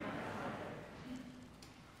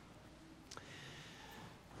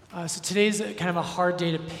So today's kind of a hard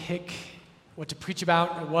day to pick what to preach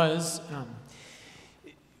about. It was.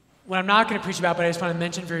 What I'm not going to preach about, but I just want to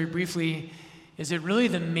mention very briefly, is that really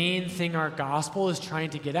the main thing our gospel is trying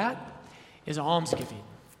to get at is almsgiving.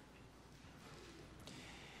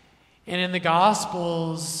 And in the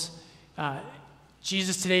Gospels,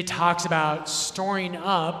 Jesus today talks about storing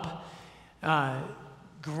up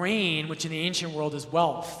grain, which in the ancient world is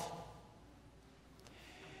wealth.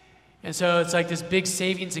 And so it's like this big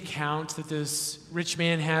savings account that this rich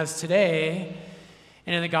man has today.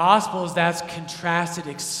 And in the Gospels, that's contrasted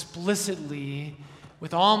explicitly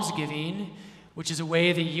with almsgiving, which is a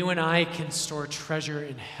way that you and I can store treasure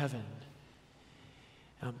in heaven.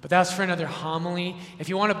 But that's for another homily. If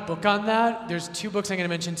you want a book on that, there's 2 books I'm going to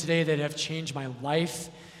mention today that have changed my life.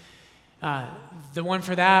 The one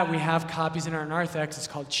for that, we have copies in our narthex. It's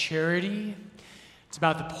called Charity. It's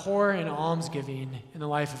about the poor and almsgiving in the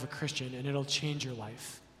life of a Christian, and it'll change your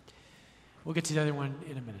life. We'll get to the other one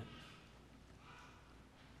in a minute.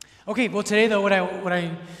 Okay, well today though, what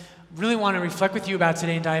I really want to reflect with you about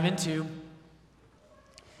today and dive into,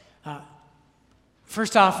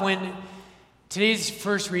 first off, when today's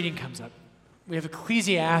first reading comes up, we have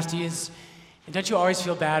Ecclesiastes, and don't you always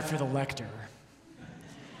feel bad for the lector?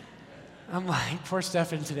 I'm like, poor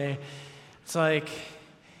Stefan today. It's like,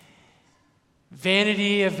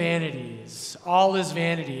 vanity of vanities, all is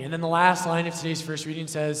vanity. And then the last line of today's first reading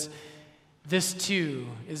says, this too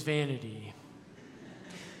is vanity.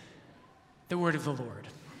 The word of the Lord.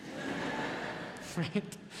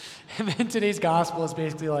 Right? And then today's gospel is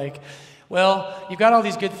basically like, well, you've got all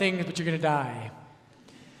these good things, but you're going to die.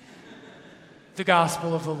 The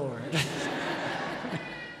gospel of the Lord.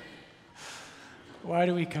 Why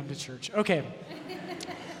do we come to church? Okay.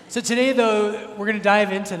 So today, though, we're going to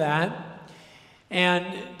dive into that. And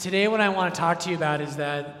today what I want to talk to you about is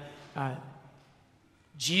that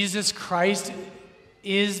Jesus Christ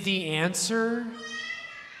is the answer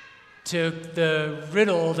to the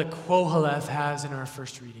riddle that Qoheleth has in our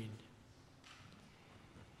first reading.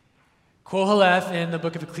 Qoheleth in the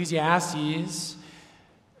book of Ecclesiastes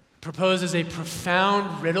proposes a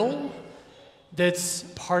profound riddle that's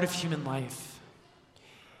part of human life.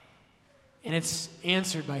 And it's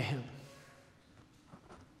answered by him.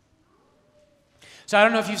 So I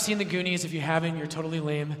don't know if you've seen The Goonies. If you haven't, you're totally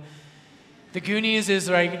lame. The Goonies is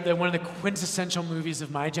like one of the quintessential movies of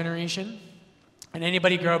my generation. And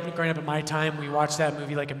anybody growing up at my time, we watched that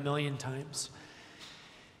movie like 1,000,000 times.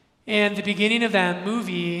 And the beginning of that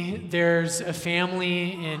movie, there's a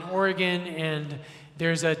family in Oregon, and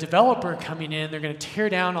there's a developer coming in. They're going to tear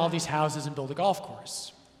down all these houses and build a golf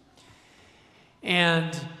course.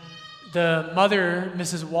 And the mother,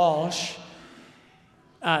 Mrs. Walsh,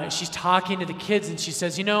 she's talking to the kids, and she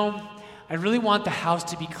says, I really want the house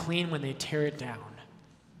to be clean when they tear it down.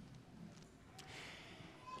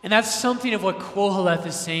 And that's something of what Qoheleth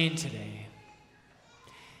is saying today.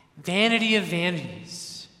 Vanity of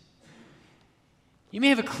vanities. You may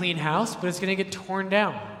have a clean house, but it's going to get torn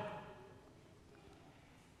down.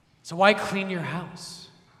 So why clean your house?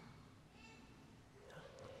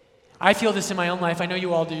 I feel this in my own life. I know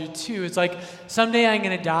you all do too. It's like someday I'm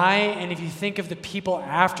going to die, and if you think of the people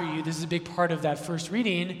after you, this is a big part of that first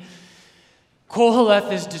reading.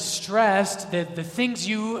 Qoheleth is distressed that the things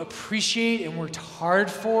you appreciate and worked hard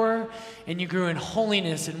for, and you grew in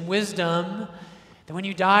holiness and wisdom, that when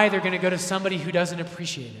you die, they're going to go to somebody who doesn't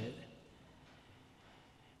appreciate it.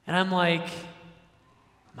 And I'm like,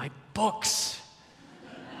 my books.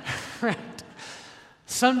 Right?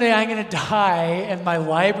 Someday I'm going to die, and my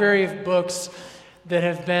library of books that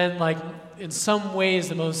have been, like, in some ways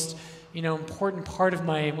the most, important part of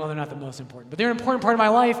my, well, they're not the most important, but they're an important part of my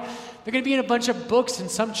life. They're going to be in a bunch of books,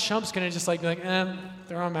 and some chump's going to just be like,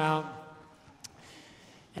 throw them out.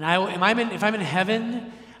 And if I'm in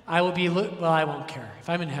heaven, I will be, I won't care. If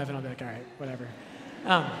I'm in heaven, I'll be like, all right, whatever.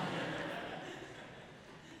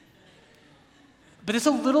 But it's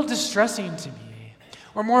a little distressing to me.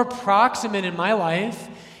 Or more proximate in my life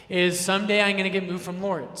is someday I'm going to get moved from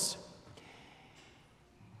Lord's.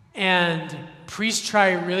 And priests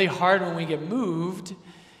try really hard when we get moved.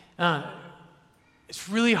 It's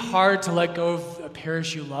really hard to let go of a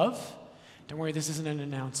parish you love. Don't worry, this isn't an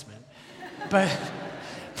announcement. But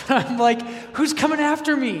I'm like, who's coming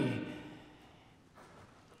after me?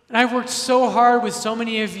 And I've worked so hard with so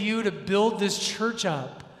many of you to build this church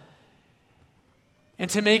up. And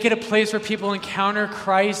to make it a place where people encounter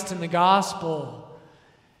Christ and the gospel.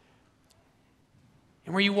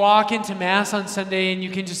 And where you walk into Mass on Sunday and you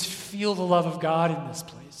can just feel the love of God in this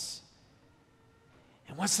place.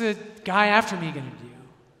 And what's the guy after me going to do?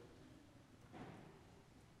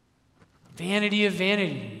 Vanity of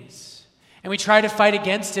vanities. And we try to fight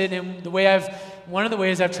against it, and one of the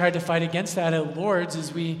ways I've tried to fight against that at Lord's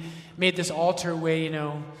is we made this altar weigh,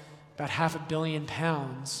 about 500 million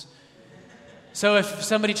pounds. So if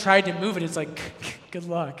somebody tried to move it, it's like, good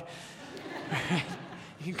luck.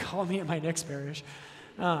 You can call me at my next parish.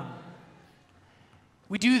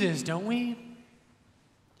 We do this, don't we?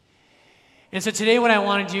 And so today here's what I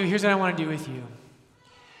want to do with you.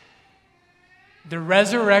 The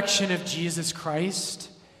resurrection of Jesus Christ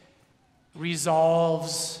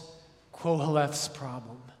resolves Qoheleth's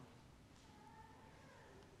problem.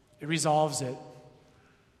 It resolves it.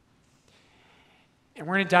 And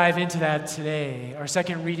we're going to dive into that today. Our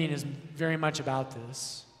second reading is very much about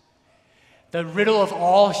this. The riddle of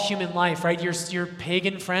all human life, right? Your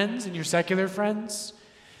pagan friends and your secular friends,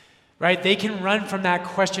 right? They can run from that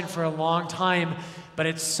question for a long time, but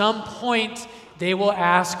at some point, they will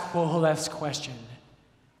ask Qoheleth's question.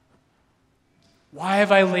 Why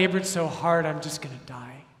have I labored so hard? I'm just going to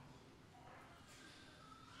die.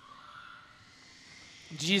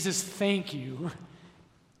 Jesus, thank you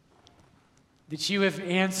that you have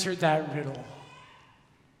answered that riddle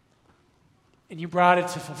and you brought it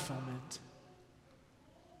to fulfillment.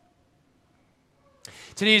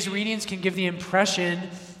 Today's readings can give the impression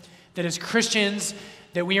that as Christians,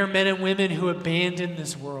 that we are men and women who abandon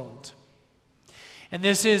this world. And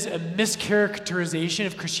this is a mischaracterization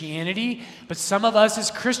of Christianity, but some of us as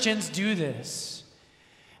Christians do this.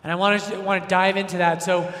 And I want to dive into that.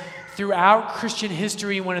 So throughout Christian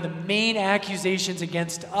history, one of the main accusations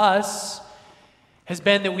against us has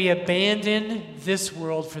been that we abandon this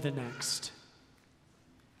world for the next.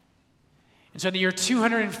 And so in the year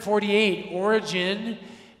 248, Origen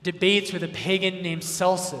debates with a pagan named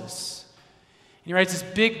Celsus. And he writes this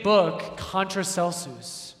big book, Contra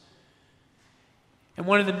Celsus. And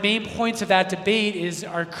one of the main points of that debate is,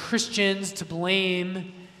 are Christians to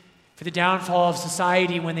blame for the downfall of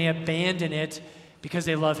society when they abandon it because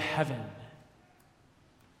they love heaven?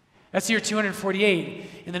 That's the year 248.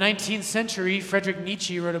 In the 19th century, Friedrich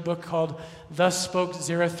Nietzsche wrote a book called Thus Spoke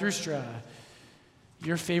Zarathustra,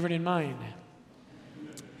 your favorite and mine.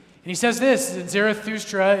 And he says this, that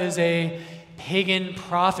Zarathustra is a pagan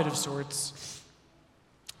prophet of sorts.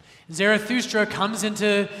 Zarathustra comes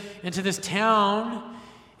into this town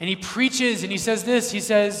and he preaches and he says this, he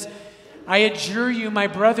says, I adjure you, my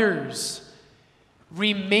brothers,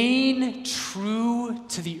 remain true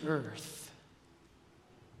to the earth.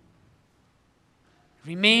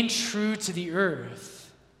 Remain true to the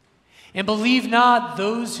earth. And believe not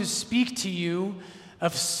those who speak to you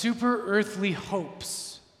of super earthly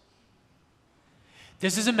hopes.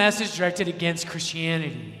 This is a message directed against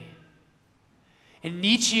Christianity. And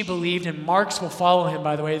Nietzsche believed, and Marx will follow him,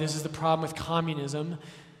 by the way, this is the problem with communism.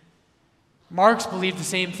 Marx believed the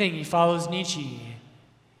same thing. He follows Nietzsche.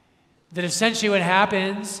 That essentially what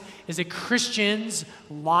happens is that Christians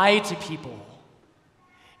lie to people.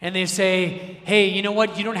 And they say, hey, you know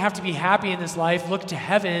what? You don't have to be happy in this life. Look to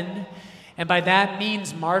heaven. And by that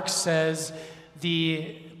means, Marx says,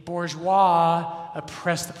 the bourgeois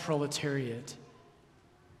oppress the proletariat.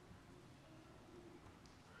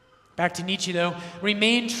 Back to Nietzsche, though.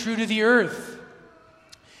 Remain true to the earth.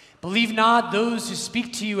 Believe not those who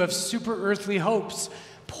speak to you of super earthly hopes.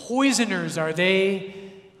 Poisoners are they,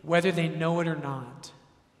 whether they know it or not.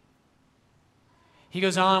 He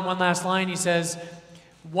goes on, one last line, he says,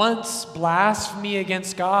 once blasphemy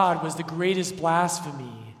against God was the greatest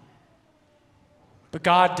blasphemy, but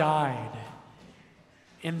God died,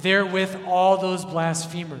 and therewith all those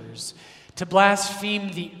blasphemers. To blaspheme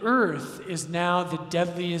the earth is now the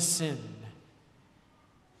deadliest sin,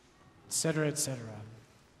 etc., etc.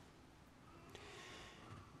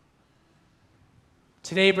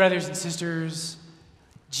 Today, brothers and sisters,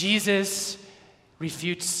 Jesus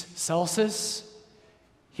refutes Celsus,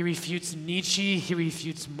 he refutes Nietzsche, he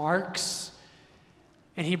refutes Marx,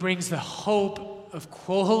 and he brings the hope of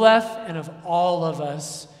Qoheleth and of all of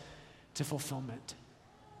us to fulfillment.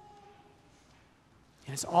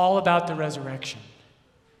 And it's all about the resurrection.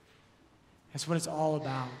 That's what it's all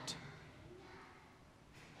about.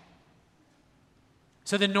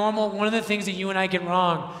 So one of the things that you and I get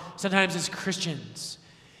wrong sometimes as Christians,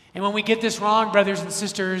 and when we get this wrong, brothers and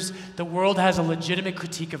sisters, the world has a legitimate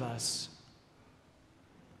critique of us.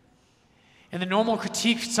 And the normal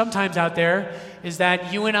critique sometimes out there is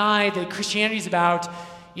that you and I, that Christianity is about,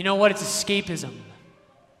 you know what, it's escapism.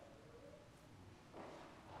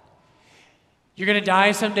 You're going to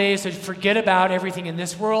die someday, so forget about everything in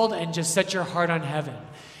this world and just set your heart on heaven.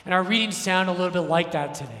 And our readings sound a little bit like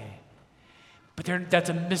that today. But that's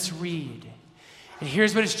a misread. And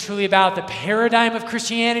here's what it's truly about. The paradigm of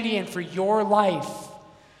Christianity and for your life,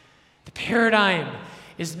 the The paradigm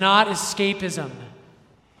is not escapism.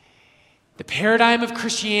 The paradigm of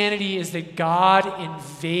Christianity is that God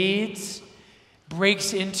invades,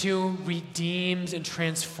 breaks into, redeems, and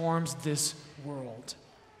transforms this world.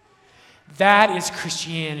 That is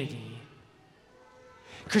Christianity.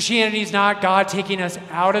 Christianity is not God taking us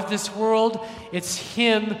out of this world. It's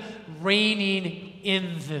Him reigning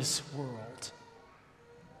in this world.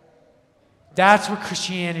 That's what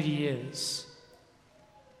Christianity is.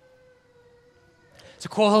 So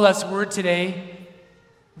Kohelet's word today,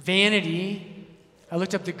 vanity, I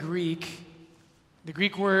looked up the Greek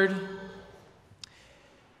word,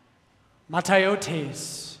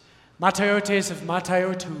 mataiotes of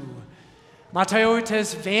mataiotu.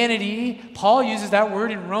 Mataiotes, vanity, Paul uses that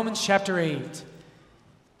word in Romans chapter 8. And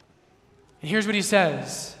here's what he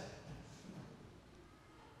says.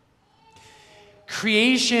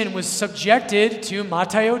 Creation was subjected to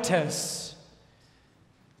mataiotes,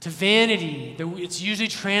 to vanity. It's usually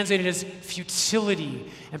translated as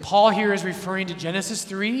futility. And Paul here is referring to Genesis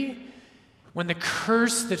 3, when the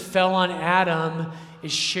curse that fell on Adam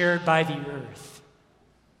is shared by the earth.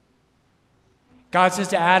 God says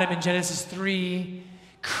to Adam in Genesis 3,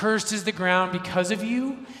 cursed is the ground because of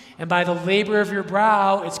you, and by the labor of your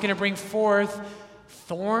brow, it's going to bring forth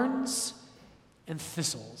thorns and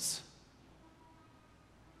thistles.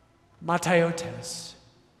 Mataiotes,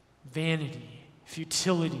 vanity.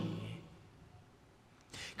 Futility.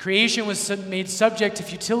 Creation was made subject to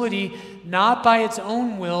futility not by its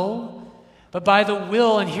own will, but by the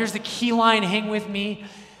will, and here's the key line, hang with me,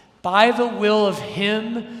 by the will of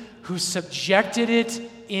Him who subjected it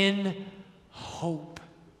in hope.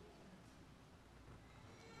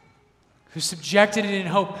 Who subjected it in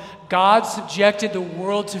hope. God subjected the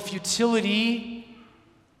world to futility,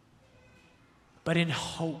 but in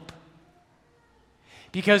hope.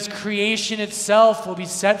 Because creation itself will be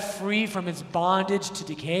set free from its bondage to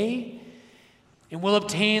decay and will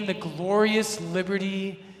obtain the glorious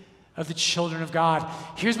liberty of the children of God.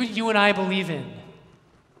 Here's what you and I believe in.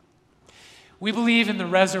 We believe in the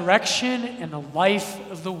resurrection and the life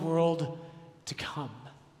of the world to come.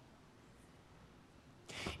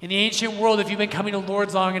 In the ancient world, if you've been coming to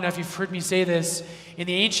Lord's long enough, you've heard me say this. In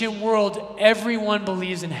the ancient world, everyone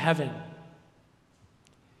believes in heaven.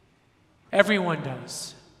 Everyone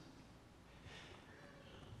does.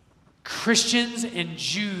 Christians and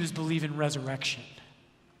Jews believe in resurrection.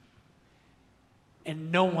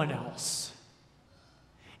 And no one else.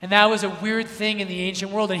 And that was a weird thing in the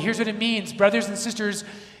ancient world. And here's what it means. Brothers and sisters,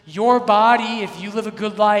 your body, if you live a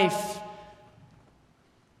good life,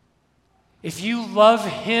 if you love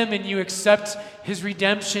Him and you accept His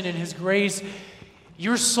redemption and His grace,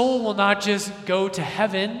 your soul will not just go to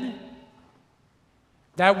heaven.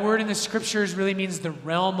 That word in the scriptures really means the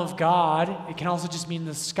realm of God. It can also just mean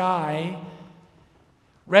the sky.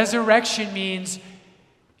 Resurrection means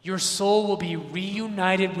your soul will be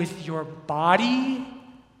reunited with your body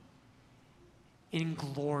in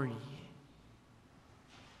glory.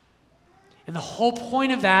 And the whole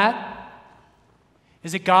point of that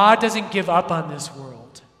is that God doesn't give up on this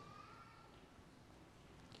world.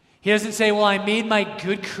 He doesn't say, well, I made my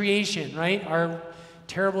good creation, right? Our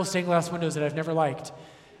terrible stained glass windows that I've never liked,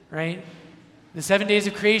 right? The 7 days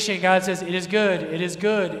of creation, God says, it is good, it is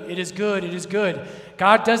good, it is good, it is good.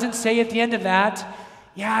 God doesn't say at the end of that,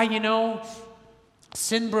 yeah,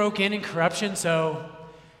 sin broke in corruption, so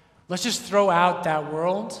let's just throw out that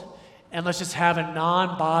world and let's just have a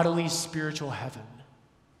non-bodily spiritual heaven.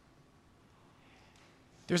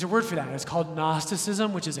 There's a word for that. It's called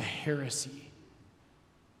Gnosticism, which is a heresy.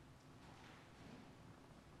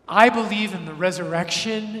 I believe in the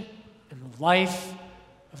resurrection and the life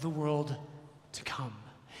of the world to come.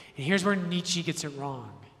 And here's where Nietzsche gets it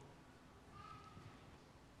wrong.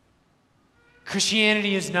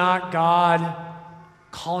 Christianity is not God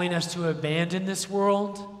calling us to abandon this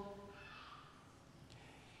world.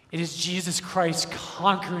 It is Jesus Christ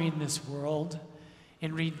conquering this world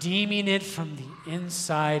and redeeming it from the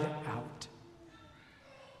inside out.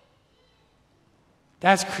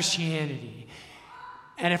 That's Christianity.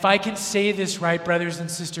 And if I can say this right, brothers and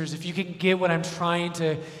sisters, if you can get what I'm trying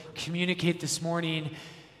to communicate this morning,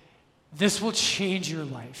 this will change your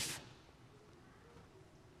life.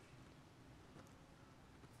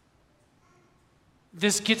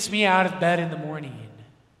 This gets me out of bed in the morning.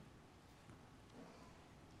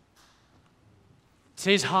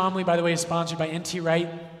 Today's homily, by the way, is sponsored by N.T. Wright.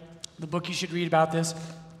 The book you should read about this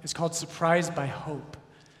is called Surprised by Hope.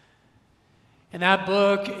 And that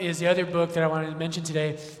book is the other book that I wanted to mention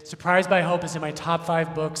today. Surprised by Hope is in my top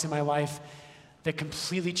 5 books in my life that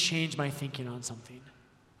completely changed my thinking on something.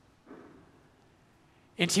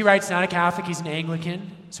 N.T. Wright's not a Catholic, he's an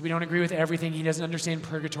Anglican, so we don't agree with everything. He doesn't understand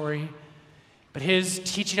purgatory. But his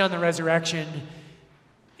teaching on the resurrection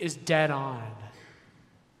is dead on.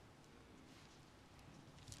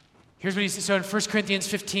 Here's what he says. So in 1 Corinthians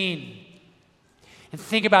 15, and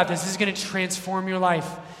think about this. This is going to transform your life.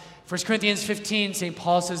 1 Corinthians 15, St.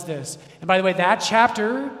 Paul says this. And by the way, that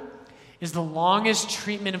chapter is the longest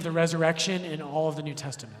treatment of the resurrection in all of the New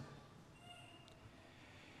Testament.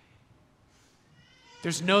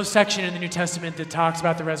 There's no section in the New Testament that talks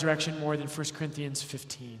about the resurrection more than 1 Corinthians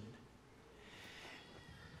 15.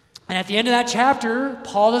 And at the end of that chapter,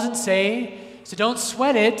 Paul doesn't say, so don't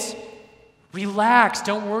sweat it, relax,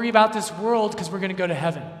 don't worry about this world because we're going to go to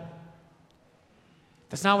heaven.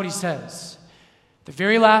 That's not what he says. The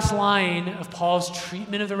very last line of Paul's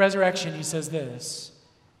treatment of the resurrection, he says this.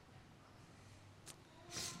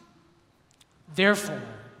 Therefore,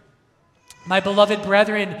 my beloved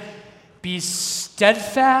brethren, be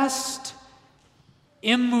steadfast,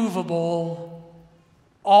 immovable,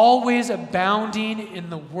 always abounding in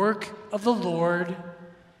the work of the Lord.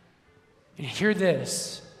 And hear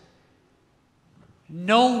this,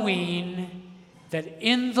 knowing that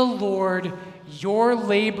in the Lord your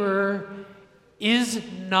labor is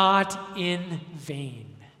not in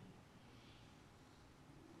vain.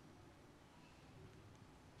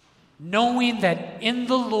 Knowing that in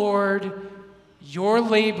the Lord your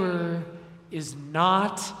labor is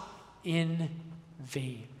not in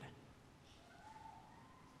vain.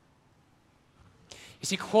 You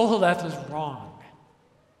see, Koheleth was wrong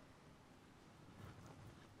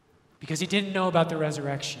because he didn't know about the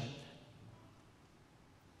resurrection.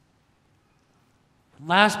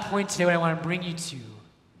 Last point today, what I want to bring you to.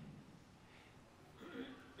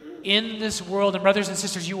 In this world, and brothers and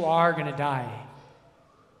sisters, you are going to die.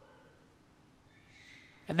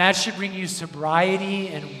 And that should bring you sobriety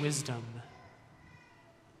and wisdom.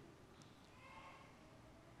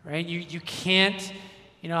 Right? You can't,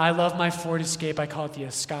 I love my Ford Escape. I call it the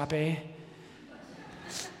Escape. I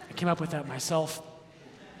came up with that myself.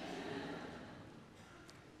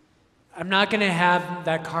 I'm not going to have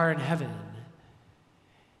that car in heaven.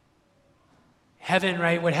 Heaven,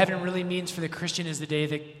 right? What heaven really means for the Christian is the day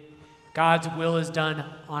that God's will is done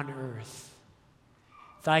on earth.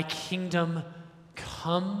 Thy kingdom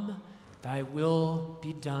come, thy will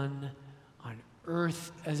be done on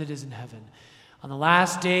earth as it is in heaven. On the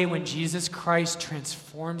last day when Jesus Christ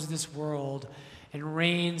transforms this world and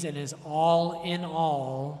reigns and is all in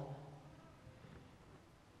all,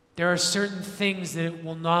 there are certain things that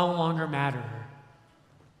will no longer matter.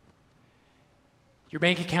 Your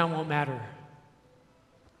bank account won't matter.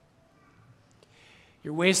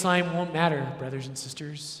 Your waistline won't matter, brothers and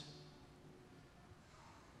sisters.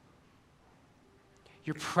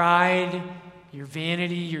 Your pride, your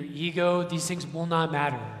vanity, your ego, these things will not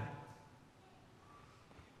matter.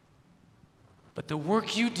 But the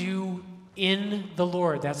work you do in the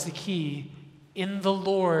Lord, that's the key, in the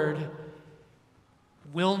Lord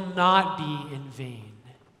will not be in vain.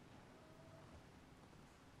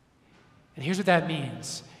 And here's what that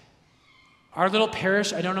means. Our little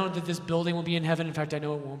parish, I don't know that this building will be in heaven. In fact, I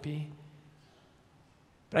know it won't be.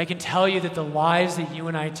 But I can tell you that the lives that you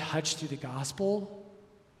and I touch through the gospel,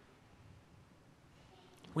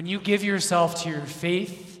 when you give yourself to your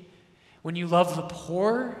faith, when you love the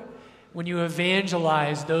poor, when you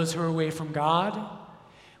evangelize those who are away from God,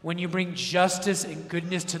 when you bring justice and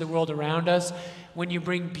goodness to the world around us, when you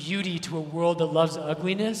bring beauty to a world that loves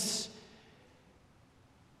ugliness,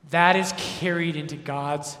 that is carried into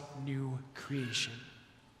God's new creation.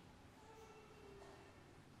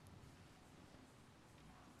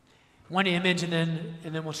 One image, and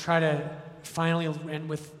then we'll try to finally end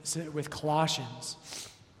with Colossians.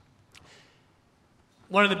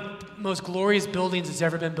 One of the most glorious buildings that's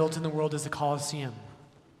ever been built in the world is the Colosseum.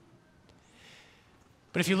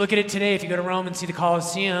 But if you look at it today, if you go to Rome and see the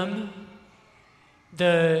Colosseum,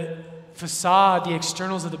 the facade, the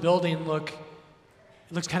externals of the building looks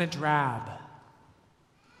kind of drab.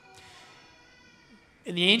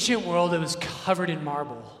 In the ancient world, it was covered in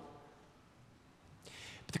marble.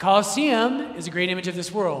 But the Colosseum is a great image of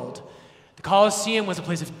this world. The Colosseum was a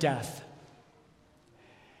place of death.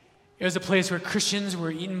 It was a place where Christians were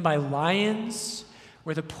eaten by lions,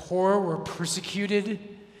 where the poor were persecuted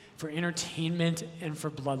for entertainment and for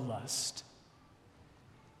bloodlust.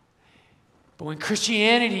 But when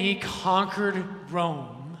Christianity conquered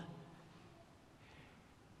Rome,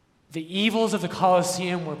 the evils of the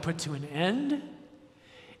Colosseum were put to an end,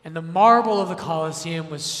 and the marble of the Colosseum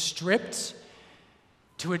was stripped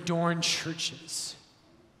to adorn churches.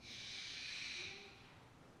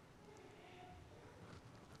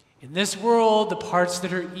 In this world, the parts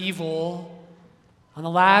that are evil, on the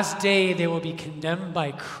last day, they will be condemned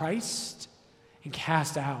by Christ and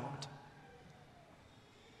cast out.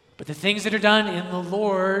 But the things that are done in the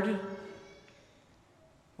Lord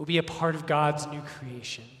will be a part of God's new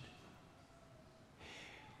creation.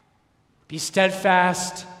 Be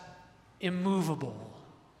steadfast, immovable,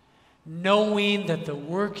 knowing that the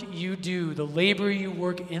work you do, the labor you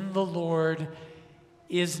work in the Lord,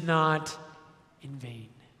 is not in vain.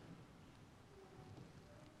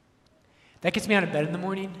 That gets me out of bed in the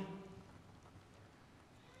morning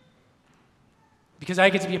because I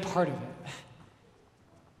get to be a part of it.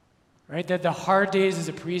 Right? That the hard days as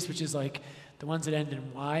a priest, which is like the ones that end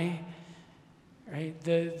in Y, right?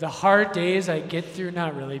 The hard days I get through,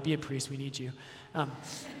 not really, be a priest, we need you.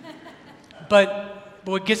 But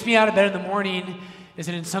what gets me out of bed in the morning is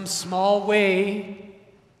that in some small way,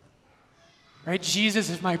 right, Jesus,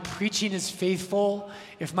 if my preaching is faithful,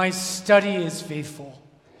 if my study is faithful,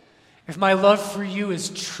 if my love for you is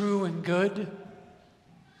true and good,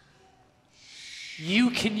 you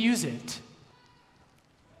can use it.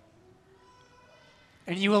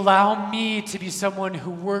 And you allow me to be someone who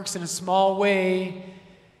works in a small way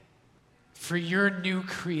for your new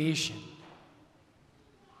creation.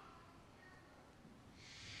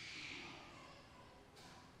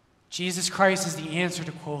 Jesus Christ is the answer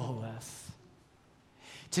to Koheleth.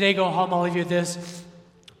 Today, go home, I'll leave you with this.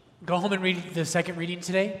 Go home and read the second reading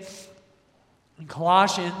today. In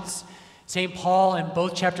Colossians, St. Paul in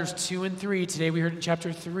both chapters 2 and 3, today we heard in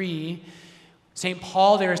chapter 3, St.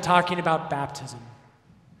 Paul there is talking about baptism.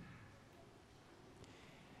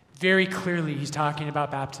 Very clearly, he's talking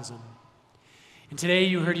about baptism. And today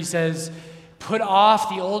you heard he says, put off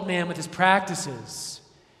the old man with his practices.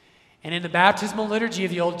 And in the baptismal liturgy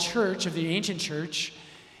of the old church, of the ancient church,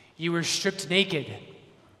 you were stripped naked.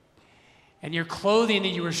 And your clothing that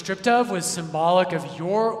you were stripped of was symbolic of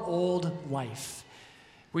your old life,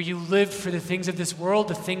 where you lived for the things of this world,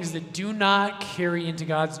 the things that do not carry into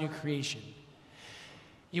God's new creation.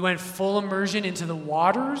 You went full immersion into the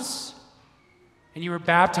waters, and you were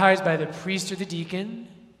baptized by the priest or the deacon.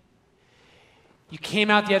 You came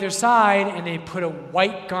out the other side, and they put a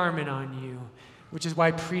white garment on you, which is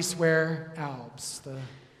why priests wear albs. I'm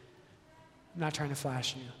not trying to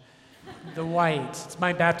flash you. The white. It's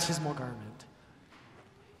my baptismal garment.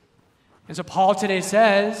 And so Paul today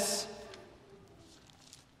says,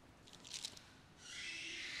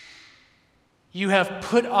 you have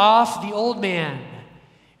put off the old man.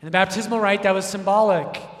 And the baptismal rite, that was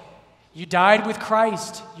symbolic. You died with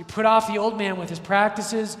Christ. You put off the old man with his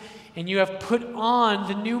practices, and you have put on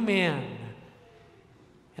the new man.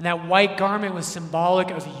 And that white garment was symbolic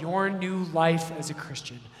of your new life as a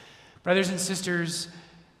Christian. Brothers and sisters,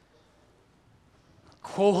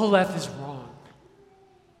 Koheleth is wrong.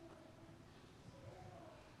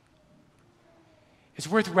 It's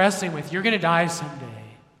worth wrestling with. You're going to die someday.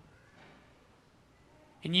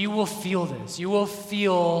 And you will feel this. You will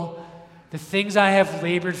feel the things I have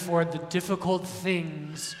labored for, the difficult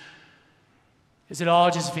things. Is it all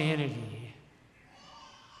just vanity?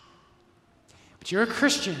 But you're a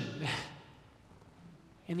Christian.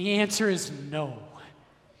 And the answer is no.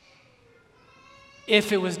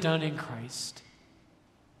 If it was done in Christ.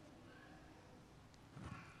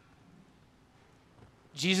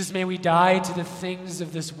 Jesus, may we die to the things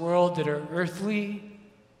of this world that are earthly.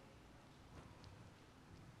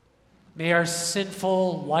 May our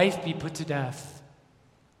sinful life be put to death.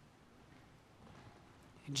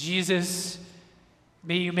 And Jesus,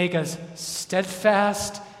 may you make us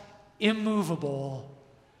steadfast, immovable,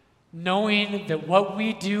 knowing that what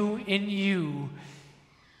we do in you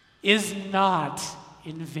is not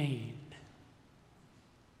in vain.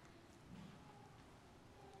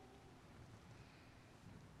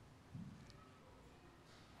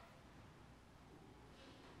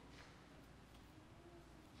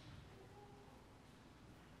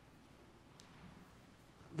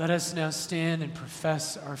 Let us now stand and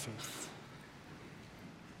profess our faith.